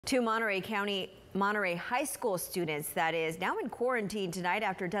Two Monterey High School students, that is, now in quarantine tonight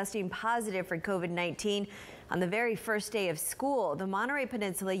after testing positive for COVID-19 on the very first day of school. The Monterey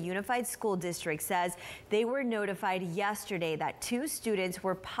Peninsula Unified School District says they were notified yesterday that two students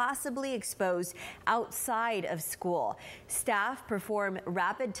were possibly exposed outside of school. Staff performed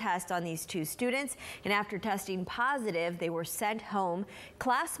rapid tests on these two students, and after testing positive, they were sent home.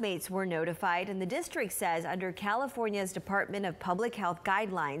 Classmates were notified, and the district says under California's Department of Public Health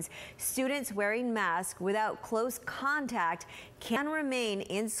guidelines, students wearing masks without close contact can remain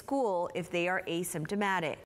in school if they are asymptomatic.